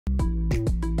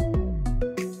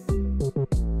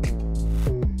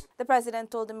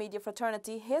president told the media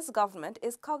fraternity his government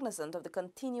is cognizant of the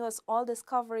continuous oil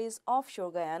discoveries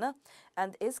offshore Guyana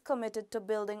and is committed to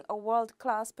building a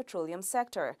world-class petroleum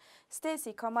sector.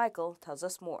 Stacey Carmichael tells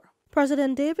us more.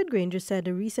 President David Granger said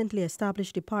the recently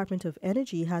established Department of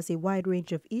Energy has a wide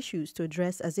range of issues to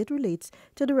address as it relates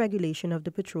to the regulation of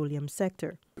the petroleum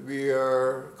sector. We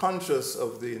are conscious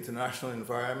of the international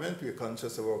environment, we are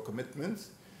conscious of our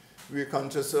commitments, we are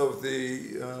conscious of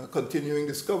the continuing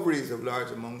discoveries of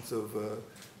large amounts of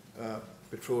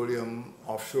petroleum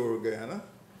offshore Guyana,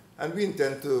 and we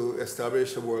intend to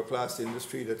establish a world-class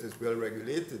industry that is well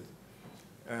regulated.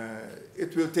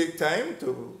 It will take time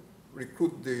to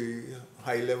recruit the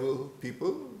high-level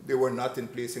people. They were not in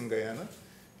place in Guyana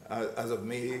as of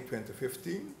May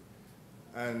 2015.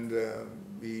 And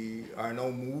we are now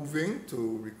moving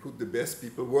to recruit the best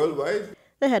people worldwide.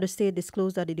 The head of state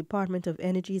disclosed that the Department of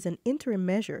Energy is an interim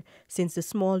measure since the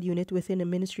small unit within the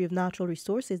Ministry of Natural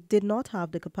Resources did not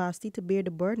have the capacity to bear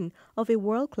the burden of a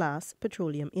world-class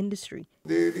petroleum industry.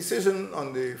 The decision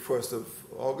on the 1st of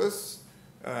August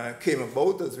came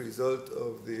about as a result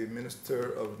of the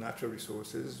Minister of Natural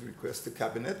Resources' request to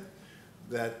Cabinet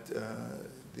that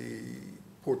the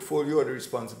portfolio or the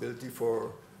responsibility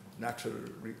for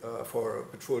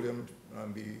petroleum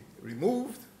be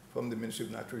removed from the Ministry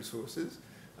of Natural Resources,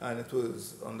 and it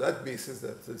was on that basis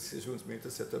that the decision was made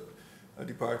to set up a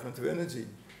Department of Energy.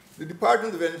 The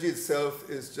Department of Energy itself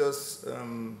is just,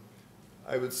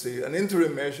 I would say, an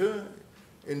interim measure.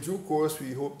 In due course,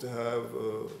 we hope to have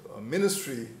a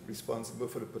ministry responsible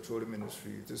for the petroleum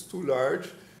industry. It is too large.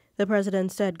 The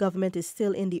president said government is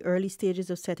still in the early stages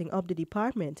of setting up the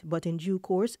department, but in due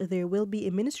course there will be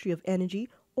a Ministry of Energy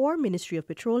or Ministry of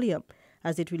Petroleum.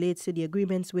 As it relates to the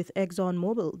agreements with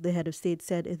ExxonMobil, the head of state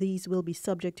said these will be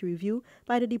subject to review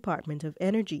by the Department of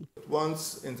Energy.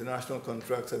 Once international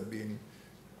contracts have been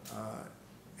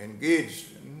engaged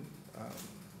in,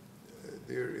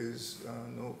 there is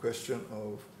no question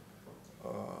of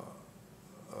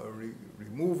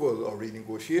removal or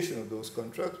renegotiation of those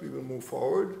contracts. We will move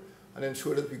forward and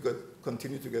ensure that we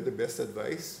continue to get the best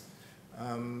advice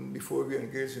before we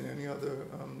engage in any other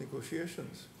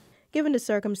negotiations. Given the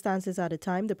circumstances at the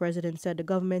time, the president said the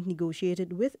government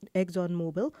negotiated with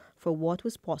ExxonMobil for what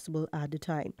was possible at the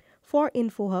time. For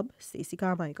InfoHub, Stacey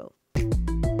Carmichael.